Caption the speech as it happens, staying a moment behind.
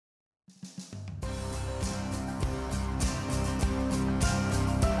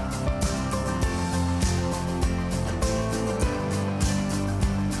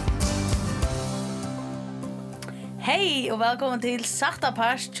Hej och välkommen till Satta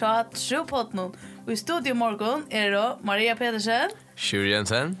Pars Chat Showpodden. Och i studio morgon är då Maria Pedersen, Sjur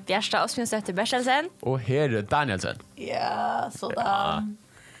Jensen, Bjärsta Osmjønsdøtter Berselsen. og her Danielsen. Ja, sådan.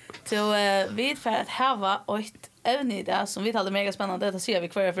 Så vi får att hava ett ämne i det som vi hade mega spännande. Det ser vi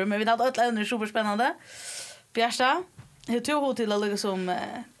kvar för, men vi hade ett ämne super spännande. Bjärsta, hur tog hon till att liksom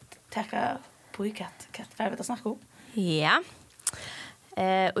täcka på i katt för att snacka om? Ja.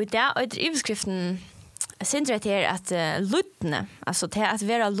 Og i dag er utskriften sindret her at luttene, altså til at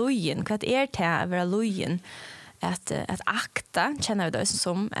være lojen, hva er til å være lojen, at akta, kjenner vi det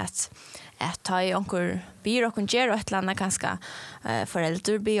som at ta i onker byr og gjør et eller annet ganske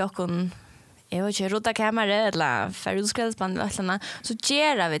foreldre byr og jeg vet ikke, rodda kamera eller ferudskredesband eller et eller annet, så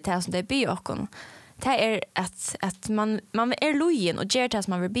gjør vi det som det byr og det er at man er lojen og gjør det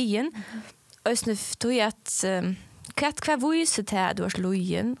som man vil byen, og så tror jeg at Hva viser til at du har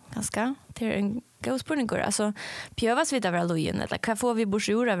lojen, ganske? Det er en god spørning. Altså, pjøves vi til å være lojen, eller hva får vi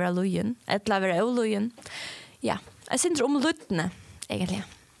borsjord av å være lojen, eller å være lojen? Ja, jeg synes om luttene, egentlig.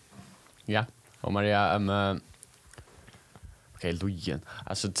 Ja, og Maria, lojen.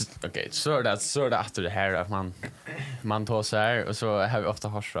 Alltså så är det efter det här att man tar sig här och så har vi ofta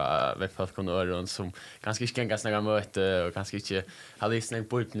hört vet folk från öron som ganska inte kan snacka möte och ganska inte hade lyssnat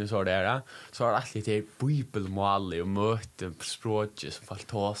på bibeln så där så har alltid det bibelmål och möte språk som folk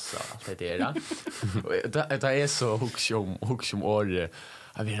tar sig allt det där. Det är så huxum år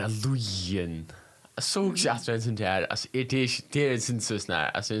av era lojen. Så jag tror inte här alltså det är inte så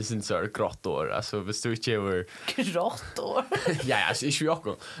snär alltså det är inte så grottor alltså visst du inte över Grottor. ja alltså är ju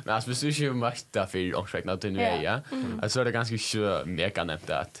också men alltså visst du inte makta för omsräkna den vägen alltså det är ganska så mega nämnt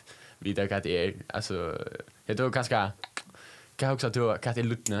att vi där kan det alltså jag tror ganska kan också att du kan det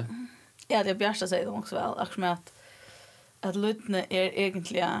lutne Ja, det Bjärsta säger de också väl akkurat att lutne är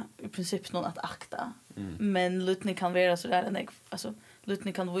egentligen i princip någon att akta men lutne kan vara så där en alltså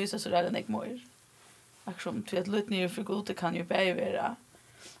lutne kan visa så där en mer akkurat till att lutne för god det kan ju vara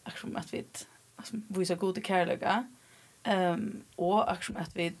akkurat att vi alltså visa god kärleka och akkurat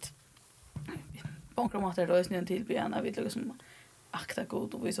att vi bankramater då är till bena vi liksom akta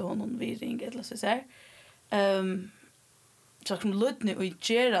god och visa honom virring eller så här så som lutne och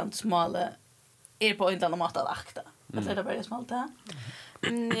gerant smala är på en annan mat att akta. Alltså det bara smalt här.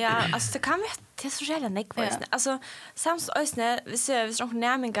 Ja, alltså det kan vi det är så jävla nekvist. Alltså samt ösne vi ser några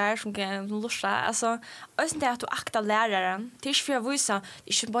nämningar som kan lusta. Alltså ösne det att du akta läraren. Det är för att visa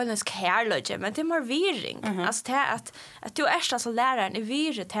inte bara ens kärlek men det är mer virring. Alltså det att du är så läraren är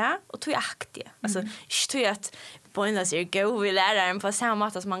virret här och du är aktiv. Alltså inte att bonus är go vi läraren på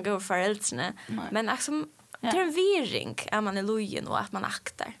samma sätt som man går för föräldrarna. Men alltså det är en virring att man är lojen och att man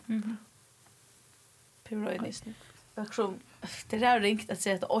aktar. Pyroidiskt. Akkurat det är ringt att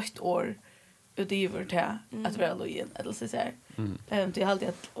säga att 8 år utöver till att vara lojen eller så här. Det är alltid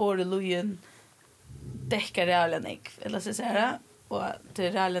att året lojen täcker realen eller så här och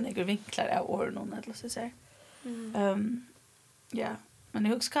det realen vinklar av år någon eller så här. Ja, men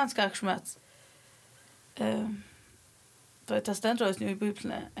det också ganska akkurat då det ständer nu i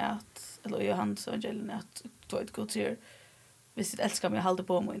bibeln att eller Johannes evangelien att då ett Gud säger hvis jeg elsker meg holde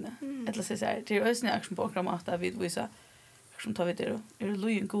på mine. Eller så sier det er også en aksjon på akkurat at vi viser som tar vi det er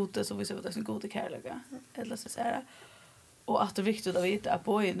lojen gode så viser vi det som gode kærlighet. Eller så sier det. Og at det er viktig å vite at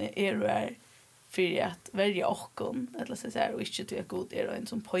boene er for at verje åkken eller så sier det og ikke til at god en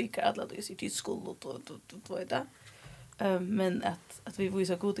som pojkar alle det sier til skole og vet det. Men at vi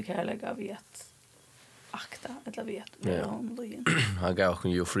viser gode kærlighet vi at akta eller vi at være om lojen. Han gav oss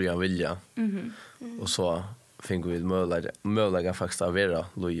ju fria vilja. Och så fick vi möjliga faktiskt att vara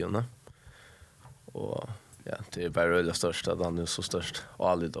lojna. Och ja, det är bara det största, den är så störst och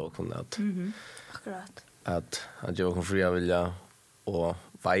aldrig då kunde att Akkurat. att jag kan fria vilja och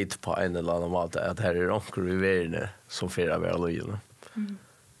vet på en eller annan måte att här är onkel vi värne som firar vara lojna.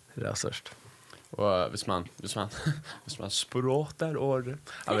 Det är störst. och hvis man språtar ordet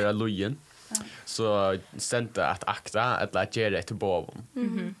av vara lojen så ständigt att akta att lägga ge det till boven.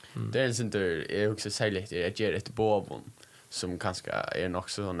 Det är en sån där jag också säger lite att ge det till boven som kanske är nog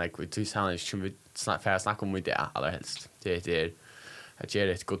så nekvit till han som vi snacka om det allra helst. Det är att ge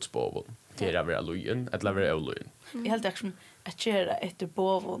det till Guds boven. Det är att vara lojen, att vara lojen. Jag helt akkurat att göra efter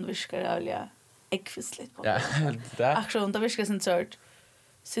boven viskar alla äggfisligt på. Ja, det. Akkurat det viskar sin sort.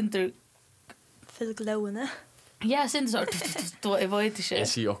 Sinter För glowne. ja, sin sort. Då är vad det Jag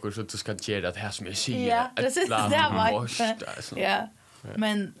ser också så att du ska ge det här som jag säger. Ja, precis. Det var. Ja.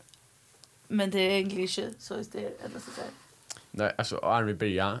 Men det är egentligen inte så är det eller så där. Nej, alltså Arvi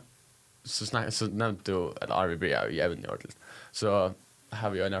börja så nämnt du att Arvi börja i även ordentligt. Så har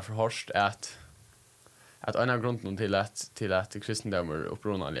vi ju en förhörst att att en av grunden till att kristendomar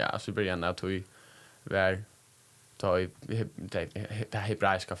upprunalia alltså början att vi var det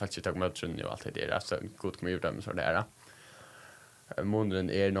hebraiska faktiskt tog möten och allt det där alltså god kommundom så där. Månen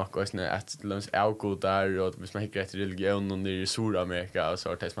är nog också att låns avgodar och hvis man hittar religion och i Sydamerika och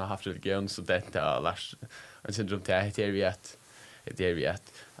så att man har haft religion så detta alls en syndrom till att det är vi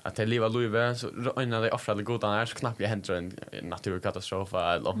att det lever livet så när det offrar det goda så knappt jag händer en naturkatastrof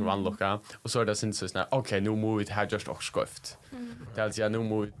eller vanlocka och så är det syns så okej nu måste vi ha just och skoft. Det alltså nu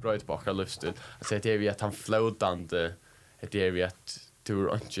måste vi bryta bort luften så det är vi att han flötande det är vi att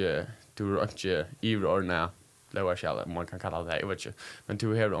du inte evrorna lower shall man kan kalla det vet ju men du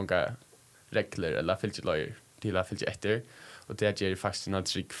har några regler eller filterlöjer till att filtra efter och det ger faktiskt en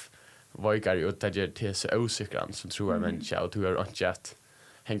trick vågar ju att det ger till så osäkran som tror jag människa och du har inte att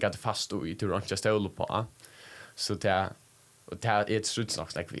hänga det fast och du har inte stål på så det och det är ett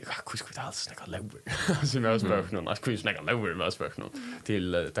slutsnack snack vi hur ska vi alls snacka lower så jag språk någon att snacka lower med språk någon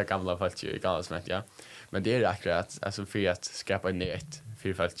till det gamla fallet ju galas med ja men det är akkurat alltså för att skapa en nät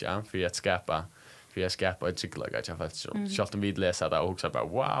för fallet ja för att skapa ett cykellag jag faktiskt så att vi läser det och också bara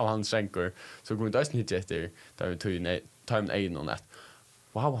wow han sänker så går det inte hit efter där vi tog time en och att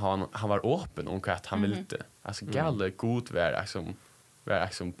wow han var öppen om att han ville alltså galle god var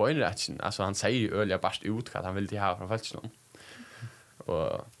liksom pointreaction alltså han säger ju öliga bast ut att han vill ha från faktiskt någon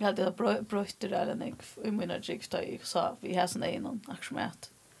och jag hade bröt där den i mina jigstay så vi har sån en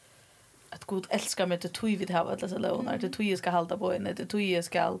aktionat att god älskar mig till tui vid ha alla så lånar det tui ska hålla på inne det tui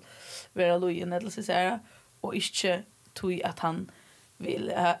ska vara lojen eller så säga och inte tui att han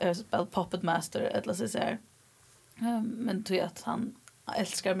vill spela puppet master eller så säga men tui att han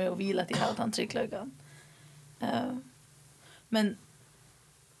älskar mig och vill att jag har han trycklögan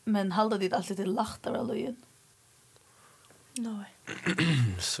men hålla det alltid till lacht av lojen. Nej.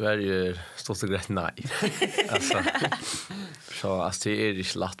 Sverige står så grejt nej. Alltså det är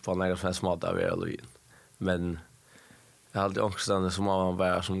inte lätt på några som smart av Halloween. Men jag hade också som man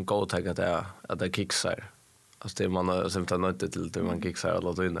bara som gå och tänka att det kicksar. Alltså det man som tar nöjt till det man kicksar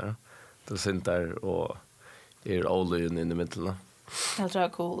alla dygnar. Det syns där och är all in i mitten. Jag tror det är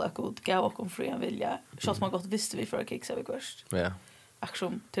cool att god gav och kom fri en vilja. Så man gott visste vi för att kicksa vi först. Ja.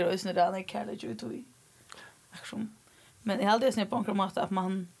 Aktion till ösnen där när Carl ut vi. Aktion. Men jag hade snä på en kramat att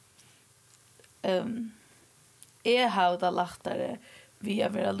man är hauda lachtare via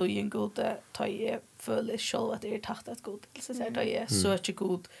vara lojen gode ta i följe själv att det är tachtat god. Så säger det är så att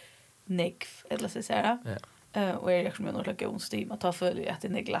god neck eller så säger det. Och är liksom något like onstim att ta följe att det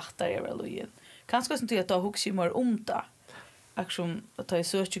är lachtare vara lojen. Kanske som till att ta huximor omta. Aktion att ta i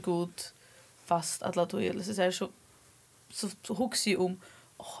så att god fast att låta eller så säger så huxi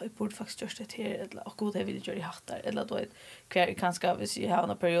jag borde faktiskt göra det här eller god jag vill göra det hattar eller då kvar kanske hvis jag har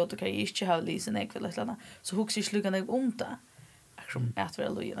en period då kan jag inte ha lysen ägg eller sådana så hooks jag sluga dig omta aktion att vara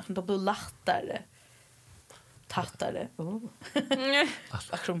lojen då blir lattare tattare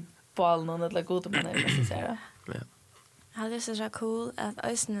aktion ball någon eller god man är så säga ja det är så cool att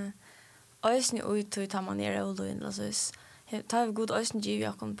ösne ut till ta man ner och lojen alltså tar vi god ösn ge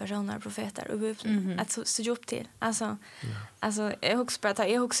jag kom personer profeter och bibeln att så jobb till alltså jag hooks bara ta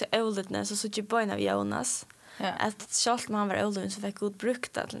jag hooks oldness så ju boina av Jonas att schalt man var old så fick god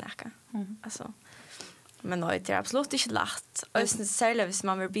brukt att näka alltså men nej det är absolut inte lätt ösn särskilt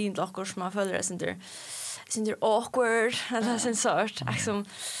man vill bli lockor som man följer sin der awkward eller sån sort alltså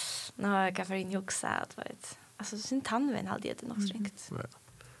nej kan för in hooks att vet alltså sin tandvän hade det nog strängt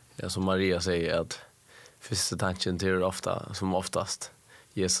ja som Maria säger att första tanken till ofta som oftast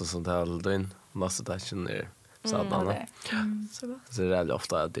Jesus som talar då in nästa tanken är sådana så gott så det är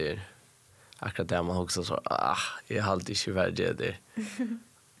ofta att det är akkurat där man också så jag har alltid ju värde det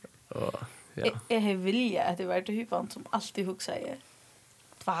och ja jag vill att det var det hypan som alltid huxar är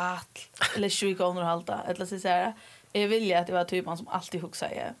tvart eller 20 gånger halta eller så säga jag vill att det var typen som alltid huxar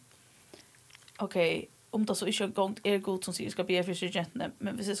är okej om det så inte gång är god som säger ska be för studenten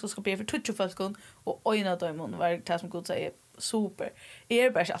men hvis jag ska be för 20 folk och ena dömon var det som god säger super är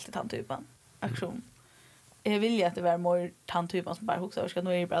bara alltid han typen aktion jag vill att det var mer han typen som bara huxar ska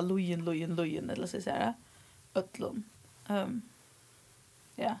nu är bara lojen eller så säga ötlon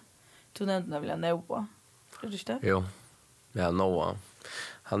ja du nämnde vill jag Noah är det inte jo ja Noah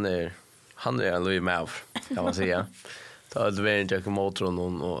han är en lojen med kan man säga så det var inte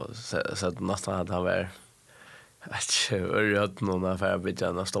motorn och så att nästan hade han var rött någon affär bit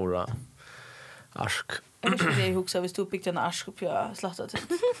en stora ask. Jag vet inte hur vi stod pickade en ask upp jag slattat ut.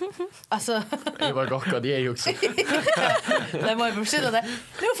 Alltså det var gott att det är ju också. Det var ju precis det.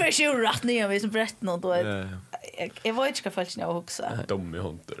 Nu för jag rätt ner vi som berättar något då. jag var inte fallet när jag också. Dum i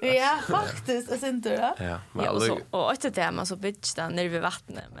hundar. Ja, faktiskt, jag syns det. Ja, Ja, men och ett tema så bitch där nere vid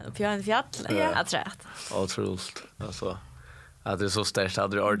vattnet men uppe i en fjäll. Jag tror att. otroligt. Alltså att det är så starkt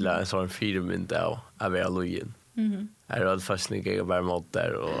hade det ordentligt en sån 4 minuter av Lojen. Är det fascinerande jag bara mot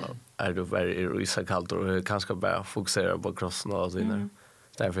där och är det bara i så kallt och kanske bara fokusera på crossen och så där.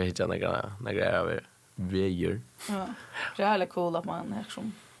 Därför hittar jag några över väger. Ja. Det är cool att man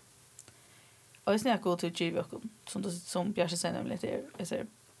liksom och sen jag går till Giva som Björn säger nämligen det är så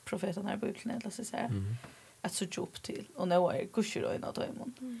profeten här på Bibeln eller så säger att så upp till och nu är kuschor och något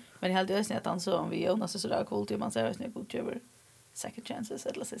emon. Men i hela det att han så om vi Jonas så där coolt ju man säger att ni god över second chances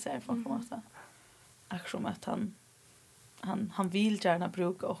eller så säger folk om att aktion att han vill gärna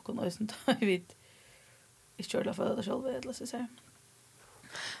bruka och sen tar vi i körla för det själva eller så säger.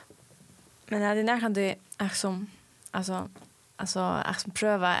 Men det när kan du alltså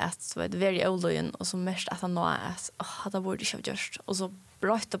pröva att vara very old och så mest att han nå att det borde inte ha gjort och så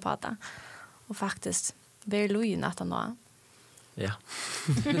brått på det och faktiskt very lojen att han nå. Ja.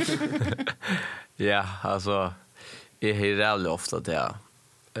 Ja, alltså jag har jävligt ofta det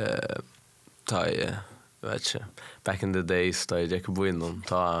ta vet inte back in the days då jag gick på in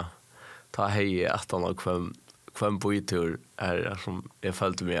ta hej att han har kvem på tur är som jag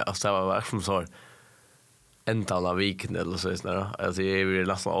följde med alltså det var som så ändan av viken eller så där alltså jag vill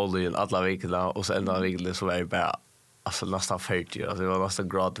nästan all alla veckorna och så ändan av viken så var jag bara alltså nästan 40 alltså det var nästan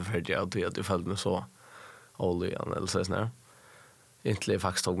grad till 40 att jag följde med så all eller så där inte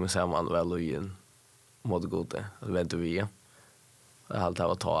faktiskt tog mig samman väl och in mot gode och vänta vi jag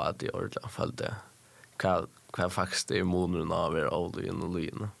hade att ta att jag ordentligt följde vad faktiskt är månaden av all in och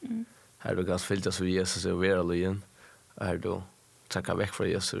lyn här du kan filta så Jesus och vara lyn här då tacka väck från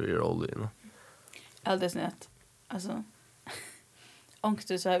Jesus och all in Alldeles nät. Alltså ångst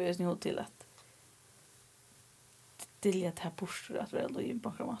så har vi ju till att till att ha postur att vara lojal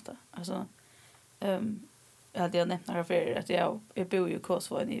på kramata. Alltså jag hade nämnt några för att jag bor ju i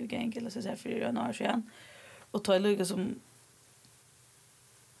Kosovo i Evgeng eller så här för några år sedan. Och tar lugg som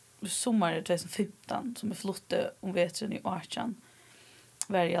sommar 2015 som är flotte om vetren i Archan.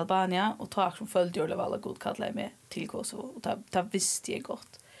 Var i Albania och tar som följde jag alla god kallade med till Kosovo och ta visste jag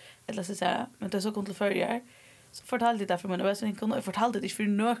gott. Eller så säga, men det så kom till förr så fortalte därför men det var så en kunde fortalte det för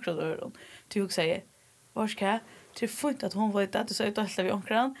nökra då. Du säger, "Var ska det fint att hon var att du sa att alla vi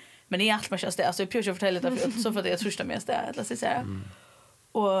onkran, men i allt mest det alltså jag pjör fortälja det för så för det jag trösta mest det eller så säga."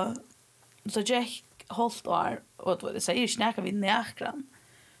 Och så Jack hållt och då det säger snacka vi närkran.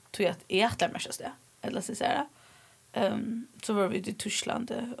 Tror jag att äta mest det eller så säga. Så var vi i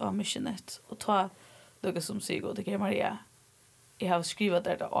Tyskland och missionet och ta något som sig och det kan Maria jag har skrivit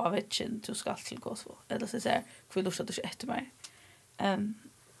där av etchen till skall till Kosovo. Eller så säger kvill lustat du efter mig.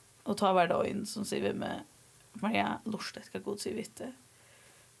 Och ta var då in som säger vi med Maria lustat ska god se vitte.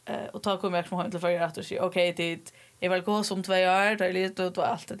 Och ta kommer jag som har inte för att säga okej det är väl gå som 2 år där lite och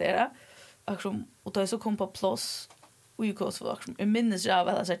allt det där. Och då så kom på plats i Kosovo och minns jag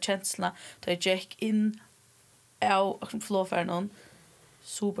väl alltså känslan då jag gick in och flowfär någon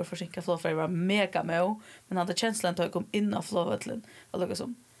super försinkat flowfär var mega med men hade känslan då jag kom in av flowvetlen och lukade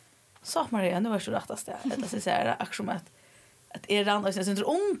som sa Maria nu var så rättast det eller så säger aktion att är ran och sen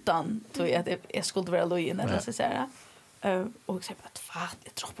ontan tror jag att jag skulle vara lojal eller så säger och så att fan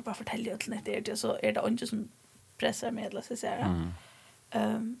jag droppar bara fortälja till det så är det inte som pressar med eller så säger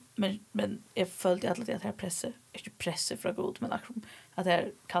men jag följde alltid att det här pressar från god men aktion att det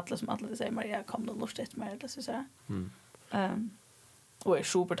här kallar som alltid säger Maria kom då lustigt med eller så säger och är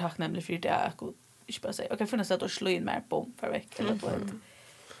super tacknämlig för det och inte bara säga okej för nästa att slå in mer bom per vecka eller vad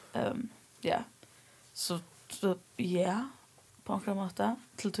ja så ja på en kramata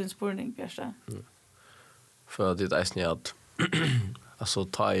till tunspårning Björsa för det är snärt alltså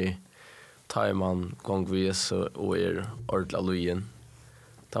ta man gångvis och ordla lojen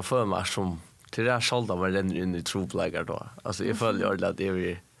ta för mig som till det skalda man renner in i troplägar då alltså jag följer ordla att det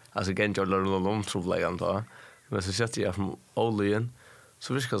är alltså kan jag lära någon troplägar då men så sätter jag från oljen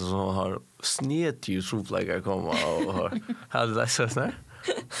så viskar det som har snett ju troplägar komma och har hade det så där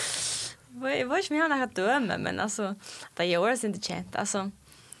Jag vet inte om jag har något döme, men alltså, det gör inte känt. Alltså,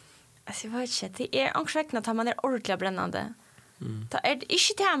 jag vet inte, det är omkring att man är ordentligt brännande. Det är inte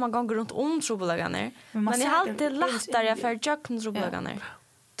det man går runt om trobolagarna, men det är alltid lättare för att jag kan trobolagarna.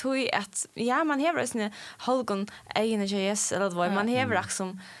 Tog att, ja, man hever sina halgon egen Jesus, eller vad man hever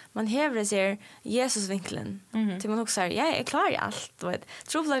också, man hever ser Jesusvinkeln. Till man också säger, ja, jag klarar allt.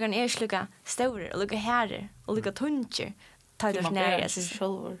 Trobolagarna är sluka stora och luka herre och luka tuncher. Ta det nära sig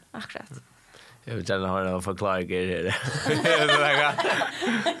själv. Akkurat. Jag vill gärna ha en förklaring här.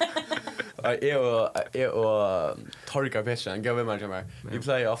 Jag och Torka Petsen, gå med mig jamar. Vi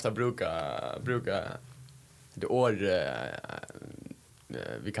plejer ofta bruka det år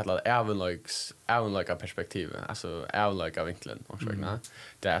vi kallar det ävenlöka perspektiv, alltså ävenlöka vinkeln och så vidare.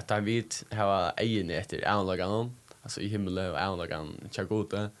 Det är att vi har egenheter ävenlökan, alltså i himmelen och ävenlökan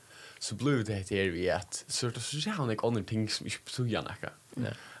tjagota, så blir det här vi att så jävla andra ting som inte betyder något.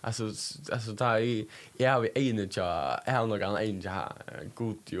 Alltså där är vi ävenlökan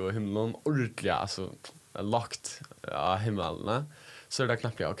god och himmelen ordentligt, alltså lagt av himmelen, så är det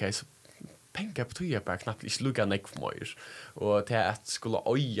knappt okej, så pengar betyder bara knappt inte lukka nek for mer. Og til at skulle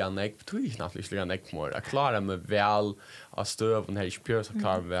øya nek betyder knappt ikke lukka nek for mer. Jeg klarer meg vel av støven her i spjør, så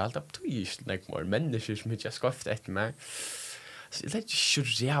klarer meg vel. Det betyder ikke nek for mer. Mennesker som ikke har skaftet etter meg. Så det er ikke så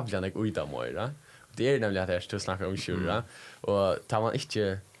jævlig nek uida mer. Det er nemlig at jeg skal snakke om kjura. Og tar man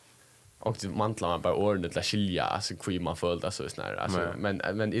ikke och mantlar man bara ordentligt att skilja alltså hur man följt alltså sån alltså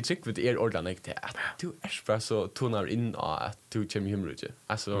men jag tycker det är ordentligt att du är bara så tonar in att du kommer hemrute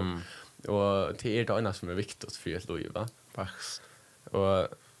alltså och det är det enda som är viktigt för ett liv va pax och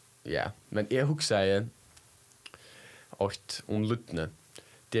ja men jag huxar om lutne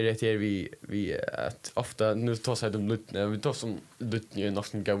det är vi att ofta nu tar sig de lutne vi tar som lutne i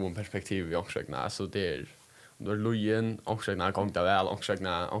någon gång perspektiv i omsökna alltså det är då lojen omsökna gång där väl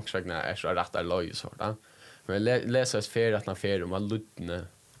omsökna är så rätt där loj så där men läsa oss för att när om lutne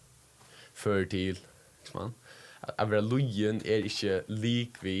för till man Avra lojen är inte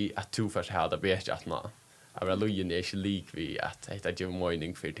lik vi att du först hade bäst att nå. Avra lojen är inte lik vi att det är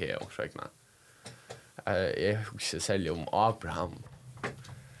mening för det och så där. Jag huskar sälja om Abraham.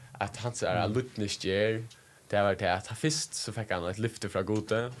 Att han så är lutnister. Det var det att han först så fick han ett lyfte från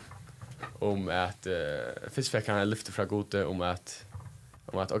Gode om att först fick han ett lyfte från Gode om att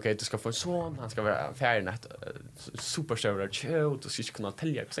okej, du ska få en son, han ska vara färdig ett superstora kött och ska kunna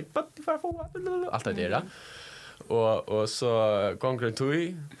tälja. Så vad du får få allt det där. Och så gånger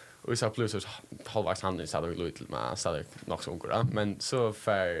tog och så plus halvvägs handling så hade vi lite med så hade nog så ungefär men så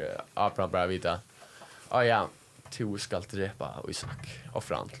för Abraham bara vita ja två skall drepa och Isak och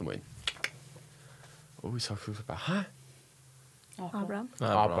fram till mig och Isak så bara ha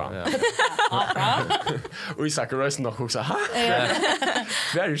Abraham. Och Isak rösten nog också ha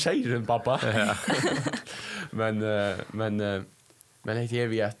vad säger du pappa men det är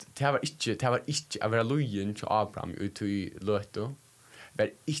vi att det var inte av lojen till Abraham ut i Löto var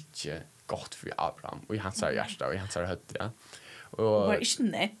inte gott för Abraham och han sa hjärta och han sa hött ja och var inte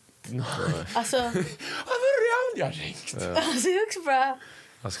nätt alltså han var redan ringt alltså jag också bra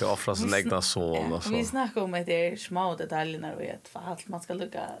man ska offra sin egna son och så vi snackar om att det är små detaljer och vet för allt man ska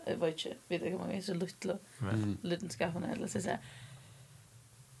lucka vet inte man är så lutenskapen eller så säga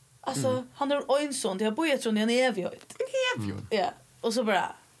alltså han är en son det har börjat från en evighet ja och så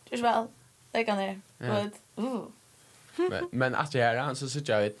bara just väl det kan det men att det är så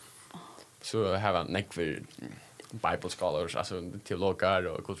jag så har han neck för Bible scholars alltså teologer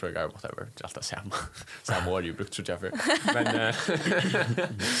och kulturgare whatever just det samma ord ju brukt så jag för men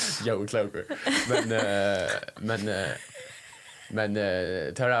jag klagar men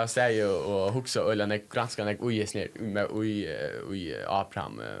tar jag säga och huxa eller ganska nek ojesner med oj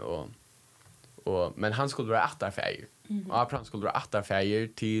Abraham och men han skulle vara återfärg Abraham skulle vara återfärg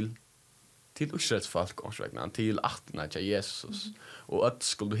till Israelsfolk och så vidare till återna till Jesus och att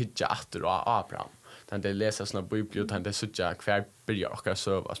skulle hitta åter och Abraham den det läser såna bibel och den det söka kvar börjar och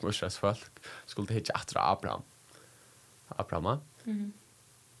så vad som Israelsfolk skulle hitta åter Abraham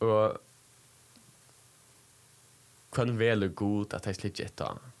och kan väl god att det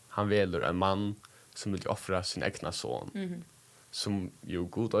är han väljer en man som vill offra sin egna son som ju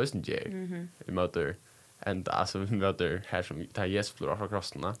god och inte ger i möter ända alltså möter här som tar Jesus blir offra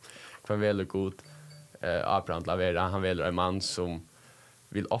krossarna kan väl god Abraham lavera han väljer en man som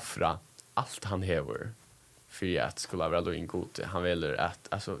vill offra allt han häver för att skulle vara då en god han väljer att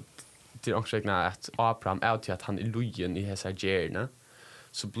alltså till omsäkna att Abraham är till att han är lojen i hela gärna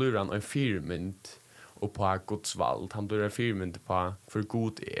så blir han en firmynd och på Guds vald han blir en firmynd på för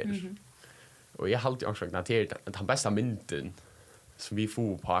god och jag har alltid omsäkna till att han bästa mynden som vi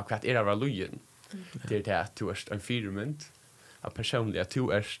får på vad är det lojen det är att du är en firmynd av personliga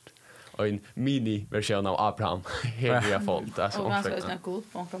du är en mini-version av Abraham här vi har fått alltså och ganska är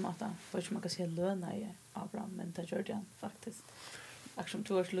god på omkramata för man kan se löna i Abraham men det gör det faktiskt action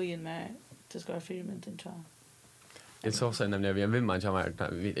tours lojen med det ska vara firmynden tror jag det så sen nämligen vi vill man jamma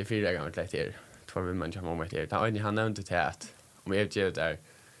vi är fyra gånger lätt här två vill man jamma med det han nämnde det att om jag ger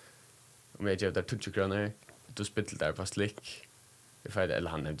där 20 kronor du spittel där på slick ifall det eller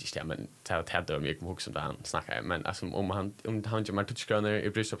han nämnde det men det hade mig också som han snackar men alltså om han gör 20 kronor i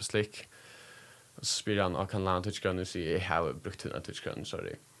brist på slick Och så spyr han, och kan landa touchgrunner, så jag har brukt 100 touchgrunner,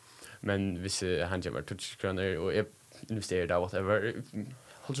 sorry. Men hvis han kommer touchgrunner, og jeg investerer da, whatever,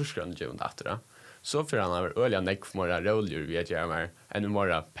 100 grunner gjør det etter det. Så får han över öliga neck för mer roller vi gör mer ännu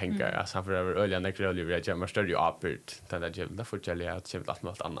mer pengar. Alltså han får över öliga neck roller vi gör mer större apert. Det där det får jag lära att allt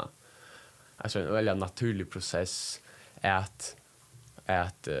något annat. Alltså en öliga naturlig process att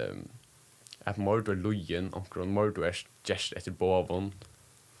mord och lojen och mord och just efter boven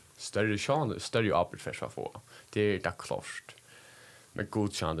större apert för att få. Det är det klart. Men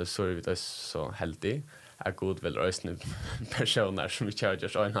godkände så är vi så heldig. är god väl röstna personer som vi kör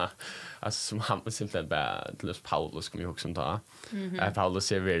just ena alltså som han simpelt bara till Paulus kommer jag också ta. Paulus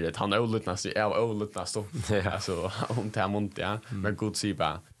säger att han är olutnast alltså om det mont ja men god säger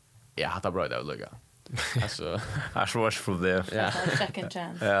bara jag hade bra det lugga. Alltså är svårt för det. Ja, second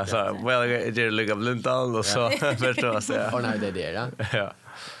chance. Ja, så well det lugga blindan och så förstås ja. Och nej det där. Ja.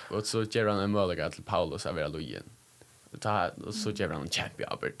 Och så ger han en möjlighet till Paulus att vara lojen. Och så ger han en champion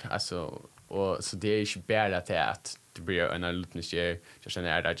Albert. Alltså och så det är ju bara till att det blir en lutnischer just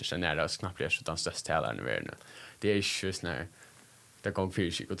nära och knappt är utan störst tälar i världen. Det är ju snär det går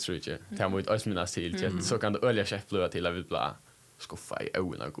för sig och tror jag. Det mot oss mina till så kan det öliga chef blöa till att vi bla skuffa i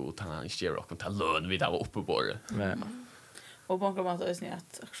ögonen och god han inte ger och ta lön vid där uppe på det. Ja. Och bakom att ösni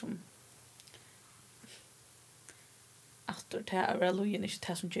att liksom efter det är lojen inte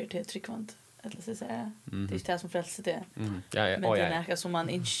det som gör det tryckvant. Eller så säga. Det är inte det som frälser det. Ja, men det är något som man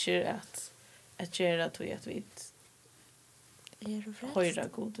inte att göra till att vi höra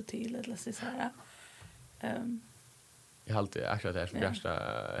god till eller så säga. Jag har alltid akkurat det som bästa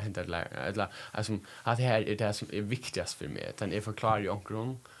händer lära. Eller alltså att det här är det som är viktigast för mig. Den är förklarar ju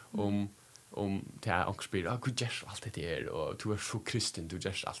omkring om det här och spyr, gud gör allt det här och du är så kristen, du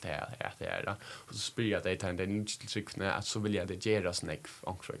gör allt det här. Och så spyr jag dig till den inte tryckna att så vill jag det göra snäck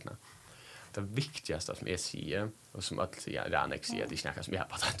omkring. Det viktigaste som jag säger och som att säga Ranek säger det snackar som jag har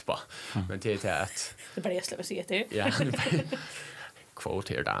patent på. Men det är att det bara jag släpper sig det. Ja.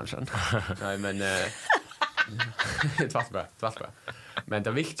 Quote här dansen. Nej men det var bra. Men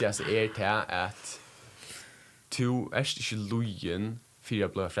det viktigaste är det att du är inte lojen för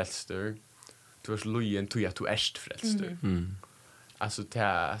att bli frälster. Du är lojen till att du är frälster. Alltså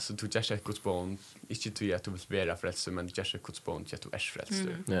du just ett Guds barn, inte till att du vill vara frälster, men just ett Guds barn till att du är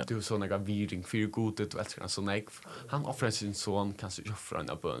frälster. Du är sån en viring för godet och älskar så nej. Han offrar sin son, kanske offra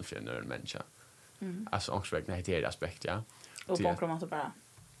en bön för en människa. Alltså ångsvägna det aspekt, ja. Och bakom att bara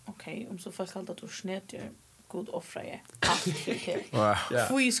okej, om så folk kallar att du snedjer god offra är allt för det. Ja.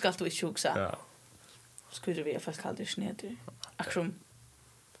 Fui ska du inte också. Ja. Skulle vi folk kallar det snedjer. Aktion.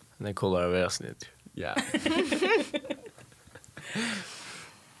 Det kollar över snitt. Ja.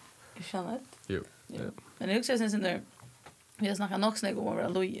 Jag känner det. Jo. Men det är också sen där vi har snackat nog snägg om att vara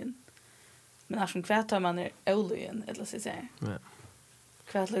lojen. Men här som kvart tar man är olojen, eller så säger. Ja.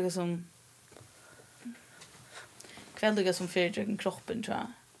 Kvart liksom fyrtrycken kroppen tror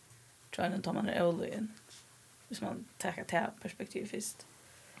jag tar man är olojen. Hvis man tar det perspektiv först.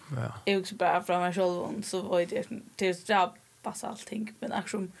 Ja. Jag också bara från mig själv så var det till att passa allting. Men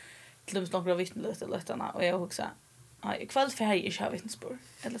aktion till de snackar vittnelösa lötarna. Och jag också ikväll färg i vittnesbord.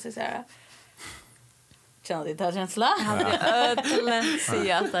 Eller så säger känner det här känsla? Han är ödlen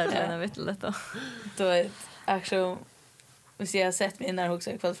säga att det är en vittlet då. Då är aktion hvis jag har sett mig innan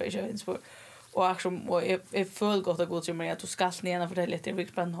också ikväll färg i vittnesbord. Och aktion och är full gott och god som att du ska ner och fortälla lite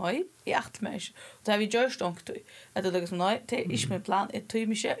vilket plan har i att människa. Det har vi gjort stångt att det liksom nej det är inte min plan ett typ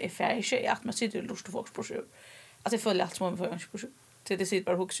mycket är färdig i att man sitter och lustar folk på sig. Att det följer allt som man får på sig. Till det sitter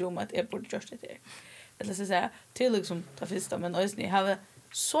bara huxar om att jag borde göra det. Eller så säga till liksom det första men ni har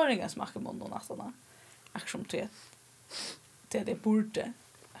så ringa smak i munnen nästan. Aktion till det borde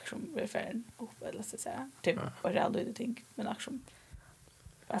aktion vara färdig upp eller så säga. Typ bara alla det ting men aktion.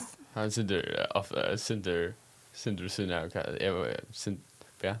 Han sitter syna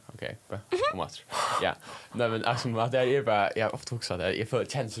ja, okej, bra. Ja. Nej men alltså att det är bara jag ofta också att jag får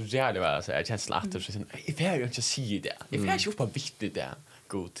känns så jävla väl så jag känns att så sen jag vill inte se det. Jag vill ju bara vittne det.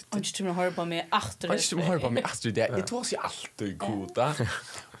 God. Och inte att höra på mig efter. Och inte höra på mig efter det. Det tror jag alltid god.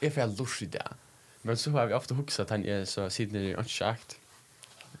 Jag får lust det. Men så har vi ofta också att han är så sitter i en schakt.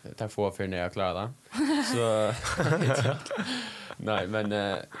 Där får för när jag klarar det. Så nej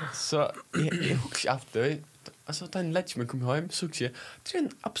men så jag huxar alltid alltså den lätt man kommer hem så det är en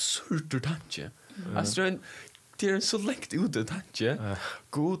absurd tanke. Alltså det är en så lätt ut tanke.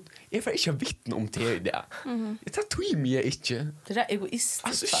 God, jag får inte vittna om det där. Jag tar mig inte. Det är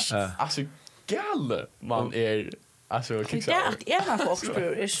egoistiskt. Alltså galle man är Alltså Det är att jag har också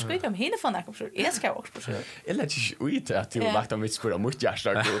bror. Jag ska inte hinna få något bror. Jag ska också bror. Jag lät ju ut att du lagt om mitt spår mot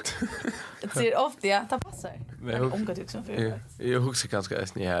hjärtat ut. Det ser ofta ja, det passar. Men Men unga tycker som för. jag huskar ganska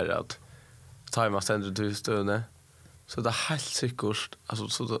äsni här att tar man ständer till stövne så det är helt säkert alltså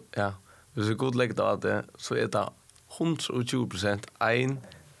så då, ja hvis vi god lägger av det så är det 120% 1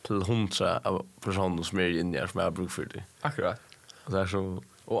 till 100 av personer som är inne här som har bruk för det. Akkurat. Och det är så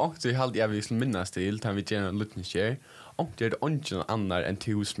Och också jag jag vill minnas till tar vi gärna lutningskär. Och det är inte annan än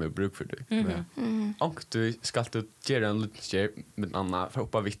till som är bruk för det. Och du ska du göra en lutningskär med annan för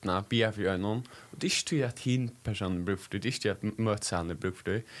uppa vittna be för någon. Och det är ju att hin person bruk för det. Det är ju att möta han bruk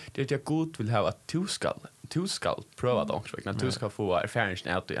för det. Det är att jag god vill ha att du ska pröva det också. Att du ska få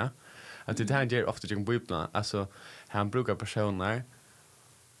erfarenheten ut ja. Att det här ger ofta jag bibeln alltså han brukar personer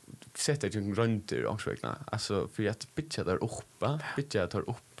sätta ju runt också vägna. Alltså för att bitcha där uppe, bitcha tar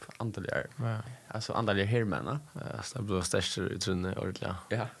upp andliga. ja. Alltså andliga hermänna. Så det blir störst utrymme ordentligt.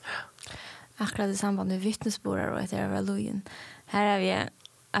 Ja. Akkurat i samband med vittnesbörd och det var lojen. Här är vi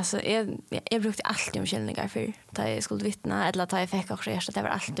alltså jag brukade alltid omkyllningar för att jag skulle vittna eller att jag fick också erst att det var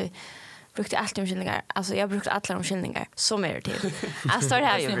alltid brukade alltid omkyllningar. Alltså jag brukade alla omkyllningar som är till. Jag står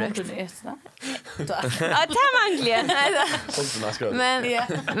här ju brukt. Ja, det är mangligen.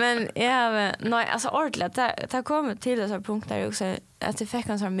 Men ja, nej, alltså ordentligt. Det kom till en sån punkt där också att det fick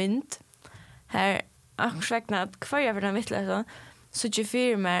en sån mynt. Här akkurat att kvar över den mittlet så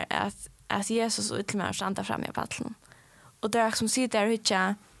 24 med att Jesus och ytterligare standa fram i pallen. Och där som sitter där och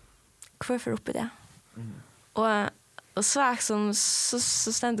hittar kvar för uppe det. Och så som så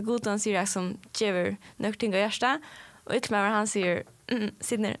ständer god han säger som ger nökting och hjärta och ytterligare han säger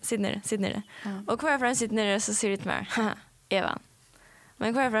sitt ner. Och kvar för han sitter ner så säger det mer Evan.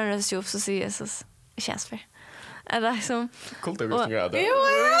 Men kvar för han röstar upp så säger Jesus känns för. Eller liksom Coolt att göra det.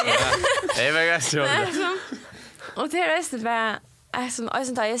 Nej, men jag tror det. Och det är resten bara alltså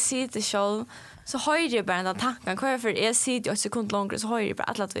jag sitter själv så höjer jag bara den tanken kvar för jag sitter 1 sekund längre så höjer jag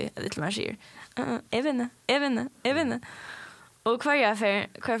bara att vi lite mer säger även och kvar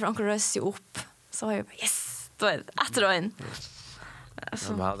för onkel röst upp så har jag bara yes då är att dra in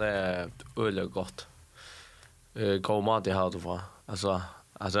Alltså man hade öle gott. God mat jag hade för.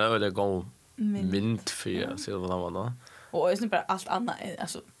 Alltså öle god mint för så vad man då. Och det är bara allt annat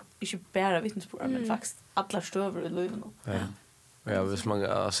alltså inte bara vittnesbörd men faktiskt alla stöver i livet. Ja. Ja, hvis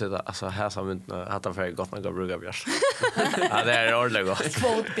man sitter alltså här som inte hade för gott några brukar björs. Ja, det är ordentligt gott.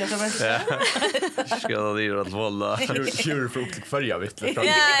 Kvot Peter West. Ja. Ska det ju att vålla. Kör för upp till förra vitt. Ja,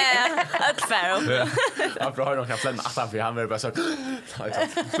 att färra. Jag har nog knappt lämna att han vill bara så.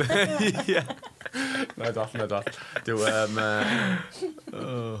 Ja. Nej, då. Du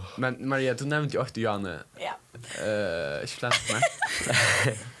men Maria, du nämnde ju också Janne. Ja. Släpp med.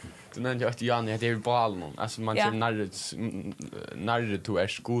 Du nämnde ju också Janne, det är ju ballen. Alltså man ser när du är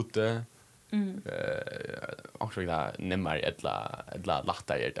skote. Och så där nämmer ett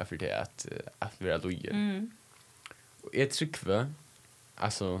lattare därför det att vara lojen. Och jag tycker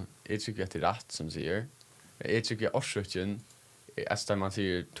alltså jag tycker att det är rätt som säger. Jag tycker orsöken alltså man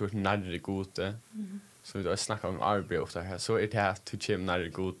säger tror när gode. Så vi då snackar om arbete ofta här så är det att du kommer när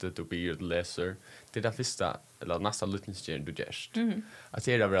gode du blir läser. Det är det första eller nästa lutningsgärning du gärst. Att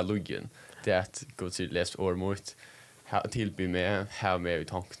det är vara lojen. Det är att gå till läs år mot tillby med här med i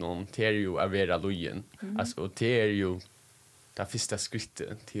tanken det är ju att vara lojen. Alltså och det är ju det första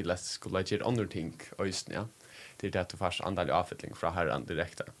skrittet till att skulle göra andra ting och just ja. Det är det att du får andlig avfällning från Herren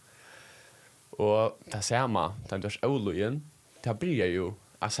direkt. Och det samma, den dörs olojen, det börjar ju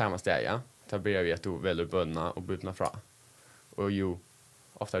att samma steg, ja. Det börjar vi att du väljer bönna och budna fra. Och ju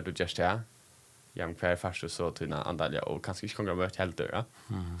ofta du just det, jämt kvar först så till den andliga och kanske inte kommer att helt ja.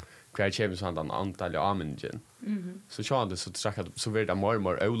 Kvar kommer så den andliga amengen. Så så det så blir det mer och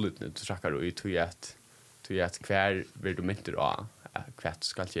mer olutnet så trackar du ut till att kvar vill du mitt då kvart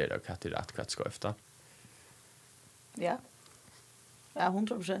ska göra och kvart rätt kvart ska efter. Ja. Ja,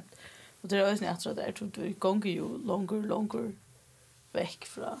 100%. Och det är också jag tror att du gånger ju långt väck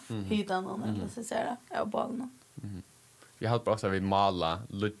från hidan eller så säger jag ballen. Vi har bara så vi mala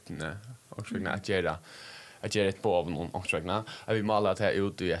lutne och så att göra ett på av någon och så att vi malar det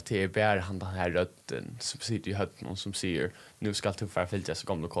ut i att det är bär han den här rötten som sitter i hötten som säger nu ska du för fälta så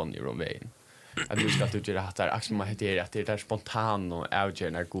kommer kon i vägen. Att nu ska du göra det här axma heter att det är spontant och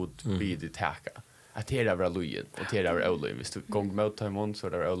avgörande god vid det täcka. Att det är lojen och det är olojen. Hvis du går mot honom så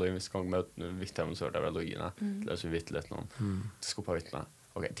är det olojen. Hvis du går mot vittam så är det lojen. Det är så vittlet någon. Det ska på vittna.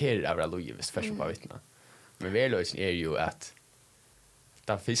 Okej, det är lojen hvis först på vittna. Men verlösen är ju att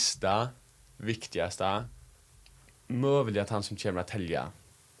det första, viktigaste möjligt att han som kommer att tälja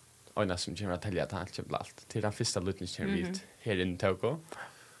Øyne som kommer til at han kommer alt. Til den første lutten som kommer vidt her inne Tauko,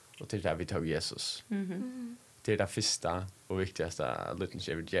 og til der vi tog Jesus. Det den første og viktigaste lutten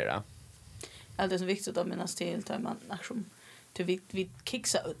som vi gjør. Allt det som är viktigt att minnas till tar man aktion till vi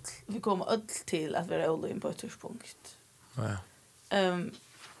kicksa ut. Vi kommer ut till att vara all in på ett tidspunkt. Ja.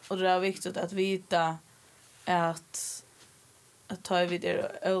 Och det är viktigt att vita att ta vid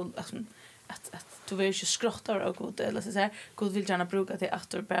det att du vill inte skrotta och god eller så här god vill gärna bruka till att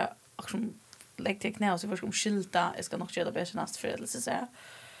du bara aktion lägg till knä så först om skylta jag ska nog köra bättre nästa fredag så här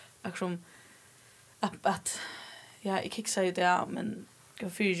aktion att ja jag kicksa ju det men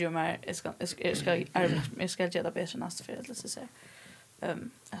jag fyrer mig jag ska göra bättre nästa fredag så här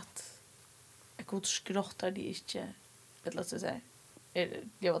att jag god skrottar det inte eller så här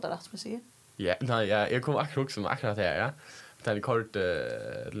jag var det rätt med sig. Ja, nej, jag kom akkurat här, ja. Det är kort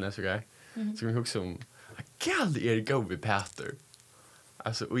nästa grej. Så kan vi också om gäll är go with Peter.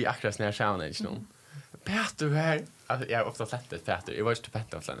 Alltså vi akkurat när challenge nu. Peter här, alltså jag har ofta sett det Peter. Jag var inte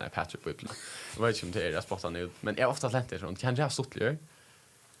Peter och sen Peter på utan. Jag vet inte om det är spotta nu, men jag har ofta sett det sånt. Kan jag stått ju.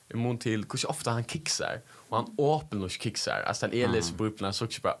 I mån till hur ofta han kicksar och han öppnar och kicksar. Alltså den Elis på utan så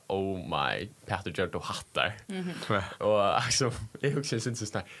bara oh my Peter gör då hattar. Och alltså det också syns det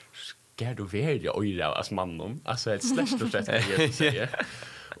snart. Ska du välja öra as mannen? Alltså ett släkt och sätt jag säger.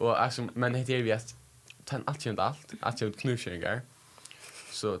 Och alltså men det är vi att ta allt jag knushingar.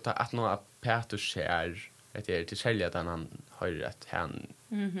 Så ta att några Peter skär att det är till sälja att han har rätt han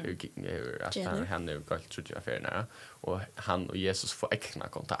alltså han är galt tror jag affärerna och han och Jesus får äkna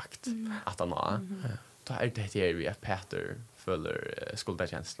kontakt att han har då är det vi att Peter följer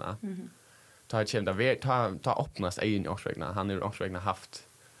skuldtjänsterna. Ta kända vi ta öppnas egen årsvägna han är årsvägna haft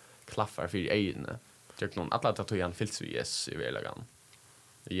klaffar för egen. Jag någon alla att han fylls vi Jesus i välagan.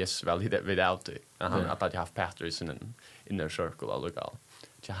 Jesus väl det without han att haft Peter i sin inner circle all legal.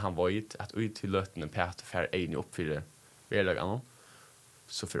 Ja han vet att ut till löten Peter för egen upp för det välagan.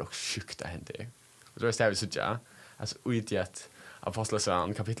 Så för också sjukta händer. Och då är det så ja alltså ut i att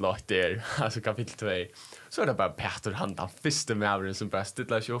Apostlagärningarna kapitel 8 där alltså kapitel 2 så är det bara Peter han den första mävren som bara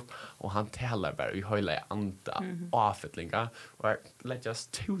stillar sig upp och han talar bara i hela anda avfettlingar och lägger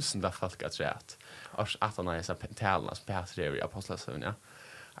just tusenda folk att rätt och att han är så talarna som Peter är i Apostlagärningarna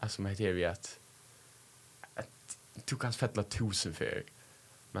alltså med det vi att du kan fettla 1000 för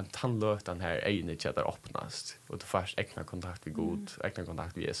men tandlöten här är inte där öppnast och du först äkna kontakt med Gud äkna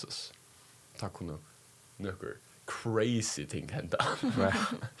kontakt med Jesus tack nu nöker crazy thing hända.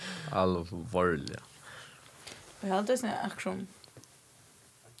 Allvarliga. Och jag hade sån aktion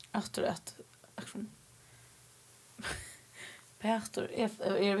efter att aktion Peter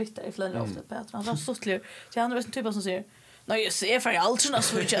är viktigt i flera ofta Peter han har stått så han är en typ som säger nej jag ser för allt såna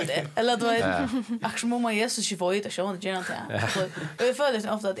switcha det eller då aktion mamma Jesus ju var det så det gärna så jag följer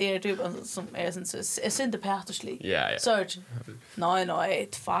det ofta att är typ som är sen så är synd Petersly search nej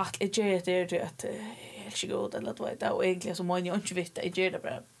ett fuck det är det att så god eller vad det är egentligen så många inte vet det är det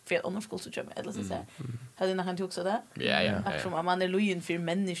bara för annars skulle så köra eller så där hade ni kan också där ja aktion man är lojen för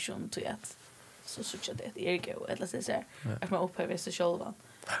människan till att så det är go eller så där att man upphöjer sig själva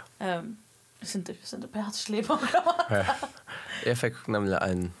Sinter Petersly på jag fick nämligen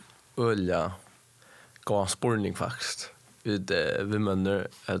en ölja gå spårning faktiskt vid vi männer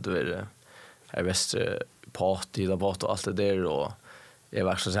att det är västra party där bort och allt det där och jag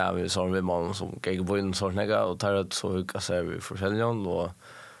var så här vi som vi man som gick på in sån här och tar det så hur så vi försäljning och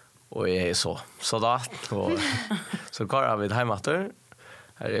jag är så där och så kör vi hemater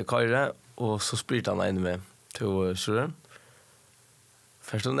här är Kaire och så spritar han in med till sjuren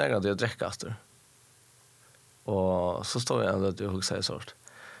förstår ni att jag dricker efter och så står jag ändå och säger sort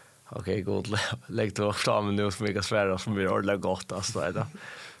okej god lägg till fram men nu som mycket svärare som blir ordentligt gott alltså där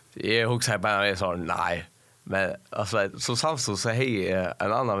jag hugger bara jag sa nej men alltså så samtidigt så hej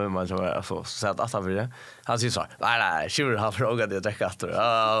en annan vem man som är alltså så att för det han säger så nej sure har frågat det dricka efter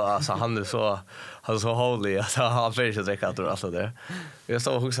alltså han är så holy att han vill inte dricka efter alltså det jag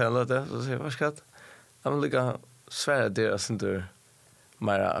står och hugger lite så säger vad ska jag han ligga svär det är inte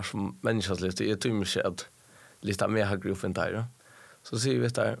mer som människor lite jag tror mig att lite mer har gruppen där så säger vi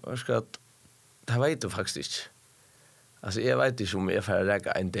där vad ska att det vet du faktiskt inte alltså jag vet inte om jag får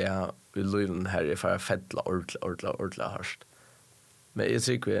räcka en dag vi luven här är för fettla ordla harst. Men jag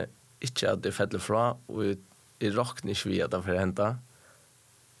tycker inte att det fettla fra och i rocknish vi att det får hända.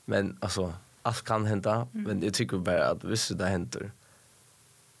 Men alltså allt kan hända, men jag tycker bara att hvis det händer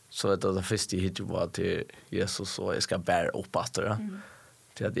så att det första hit var till Jesus och jag ska bära upp att det.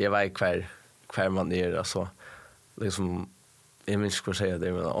 Till att jag vet kvar man är alltså liksom jag minns vad säga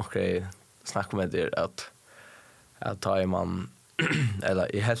det men okej snacka med det att ta man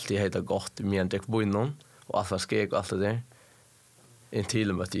eller I helt I heter gott I min dek boinnon och allt var skrek och allt det där. In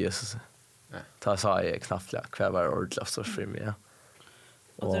till møtte Jesus. Ja. Ta sa jag knappt kvar var ordentligt stort för mig. Ja.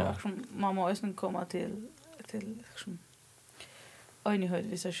 Och det är också man måste komma till liksom oj hörde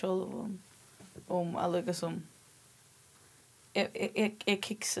vi så själv om alla som är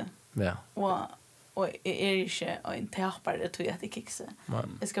kickse. Ja. Och är inte en täpare tror jag att det kickse.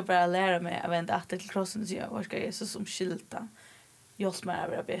 Man. Jag ska bara lära mig att vända att till krossen så jag ska Jesus som skylta. Jag smärar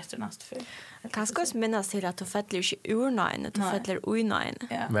vara bättre nästa för. Kanske också minnas till att du fettler inte ur nine, du fettler ui nine.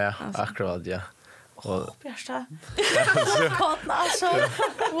 Ja. Ja, akkurat, ja. Och Bjärsta. Kottna alltså.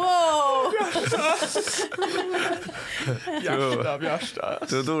 Wow. Bjärsta.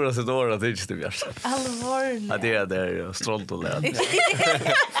 du dora så dåra det inte bjärst. Allvarligt. Ja, det är där strålt och lät.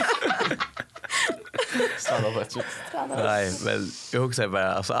 Stanna på ett sätt. Nej, men jag också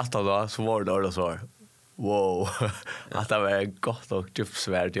bara alltså att då så var det då så. Wow. Att det var gott och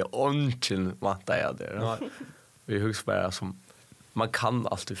djupsvärd. Jag onken matta jag där. Vi hus bara som man kan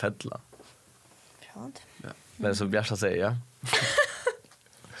alltid fettla. Men så Bjärsa säger ja.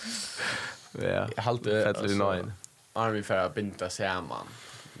 Ja. Jag hade fettla I nine. Army för att binda samman.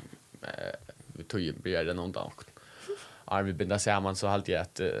 Vi tog ju började någon dag. Army binda samman så hade jag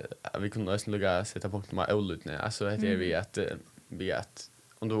att vi kunde nästan lägga sätta punkt med olutne. Alltså det är vi att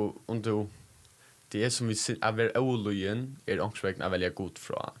om du det är som vi över olujen är också välja god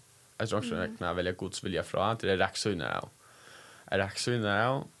från. Alltså också välja Guds vilja från det är raxuna. Är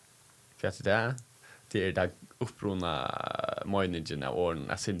raxuna för att det är det upprona meningen av orden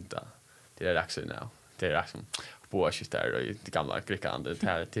är synta. Det är raxuna. Det är liksom på där och det gamla Grekland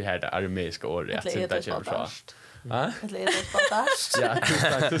det här det arameiska ordet att synta kommer från. Ja? Det leder spaltast.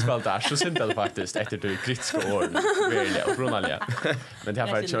 Ja, det spaltast så synta det faktiskt efter det kritiska orden. Verkligen upprona. Men det har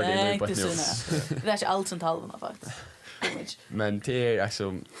faktiskt kört in på ett nu. Det är inte allt som talvarna faktiskt. Men det är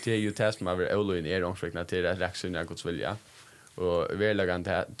alltså det är ju test med över Oloin är omsväckna till att reaktionen Guds vilja. Och verkligen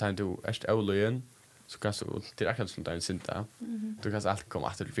tar du är Oloin så kan du direkt som där synta. Du kan alltid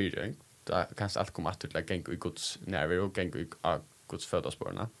komma till fyrring. Du kan alltid komma till att gänga I Guds närvaro och gänga I Guds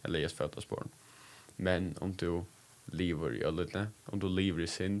födelsebarn eller Jesu födelsebarn. Men om du lever I Oloin, om du lever I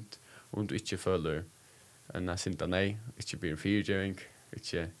synd, om du inte följer en synta nej, inte blir en fyrring,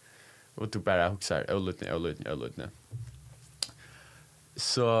 inte och du bara huxar Oloin.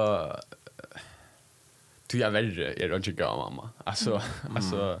 Så du är värre är inte gav mamma. Alltså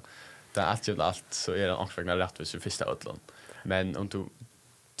det är allt så är det också rätt för första utlån. Men om du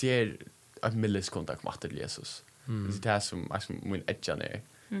det är ett milliskontakt med till Jesus. Det är som alltså min edgen är.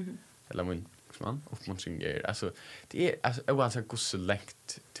 Eller min man uppmuntring är alltså det är alltså oavsett hur så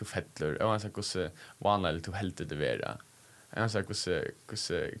lätt till fettler oavsett hur så vanligt till helt det vara. Oavsett hur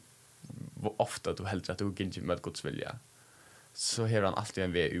så ofta du helt att du inte med Guds vilja. Så har han alltid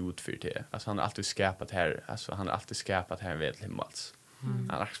en väg ut för det. Alltså han har alltid skapat här, alltså han har alltid skapat här en väg till himmels. Han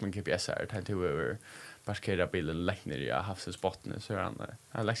har som en GPS här, han tog över parkera bilen lätt ner I havsbotten så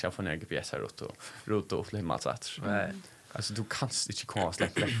han lägger sig från en GPS här och rota upp till himmels. Alltså du kan inte komma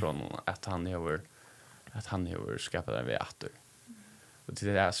släppt lätt från att han har skapat en väg åter. Och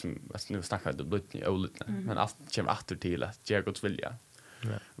det är som alltså, nu snackar det blir olutne, men allt kommer åter till att göra Guds vilja.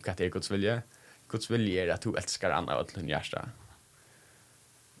 Och att det är Guds vilja. Guds vilja är att du älskar andra och till hjärta.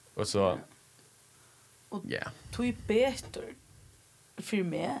 Och så ja. Du är bättre för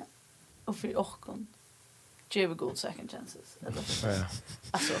mig och för åkon. Ger vi god second chances. Ja.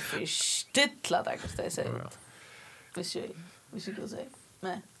 Alltså för stilla där kan jag säga. Hvis vi kan säga.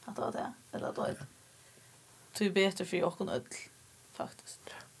 Men att det var det. Eller att det var du är bättre för åkon öll faktiskt.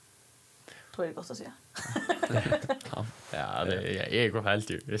 Tror jag gott att säga. Ja, det är går helt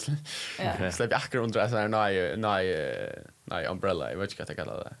ju. Ja. Släpp akkurat under så här nej umbrella, jag vet inte vad jag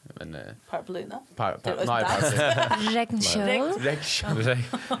kallar det. Men paraplyna. Nej, Regnkjol.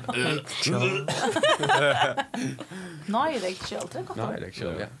 Nej, regnkjol. Det är gott. Nej,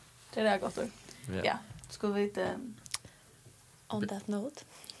 regnkjol, ja. Det är gott. Ja. Skulle vi inte On that note.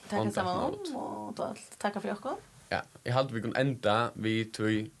 tacka samman och tacka för Jakob? Ja, jag hade vi kunde ända vi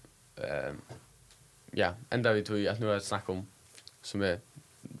tog ja, ända vi tog att nu har snack om som är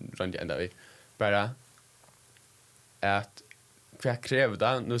runt ända vi bara att vad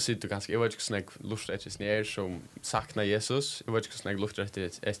krävde nu sitter du ganska jag vet inte snack lustigt ner som saknar Jesus jag vet inte snack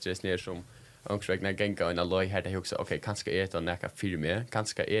lustigt ner som ångsvägna gänga en alloj här det också okej kanske är det att näka firma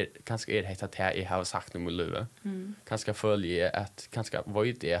kanske är det att jag har sagt om löva kanske följe att kanske vad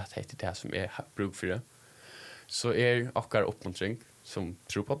det att det som är bruk för det så är också uppmuntring som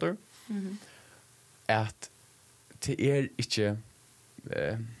tror på det att det är inte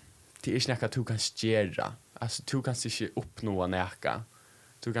snacka du kan styra Alltså du kan inte uppnå näka.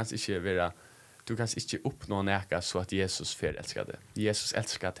 Du kan inte uppnå näka så att Jesus älskar det. Jesus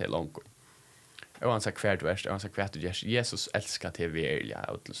älskar det långt. Och han sa kvar du är, han sa kvar du gör. Jesus älskar det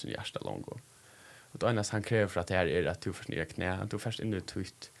verkligen ut till sin hjärta långt. Och då ennast han kräver för att det här är att du först ner knä, du först in i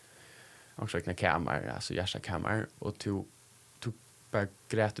tvitt. Och så knä kammare, alltså hjärta kammare och du bara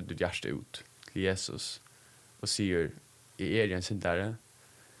gräter du hjärta ut till Jesus och säger är en syndare.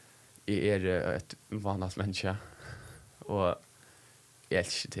 Är ett vanligt människa och jag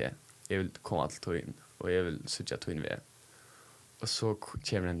älskar det. Jag vill komma till toin och jag vill söka toin ved. Och så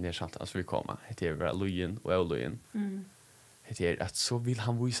kommer den ner samtidigt så vi kommer. Det är bara lojen och olojen. Det är att så vill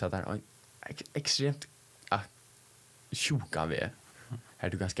han visa där en extremt sjuka ved. Här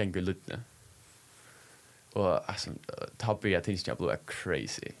du ganska enkelt lutne. Och alltså ta på jag tänkte jag blev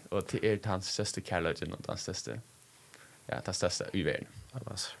crazy. Och det är hans största kärlek och hans största det största i världen.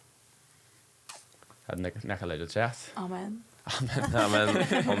 Alltså. Hade näka lägga chat. Amen. Amen.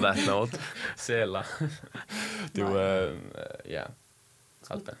 On that note. Sela. Du ja.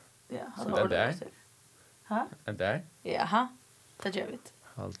 Allt det. Ja, Så där. Ha? Och där. Ja, ha. Det gör vi.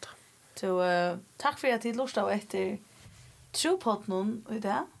 Allt. Så tack för att du lustade efter Trupodden i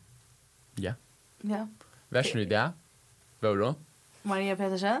det. Ja. Ja. Versen i det. Vårå. Maria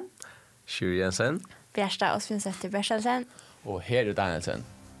Petersen. Sjur Jensen. Bjärsta och Svinsötter Berselsen. Och här är Danielsen.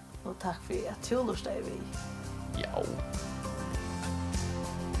 Och tack för att du lustade vi. Ja.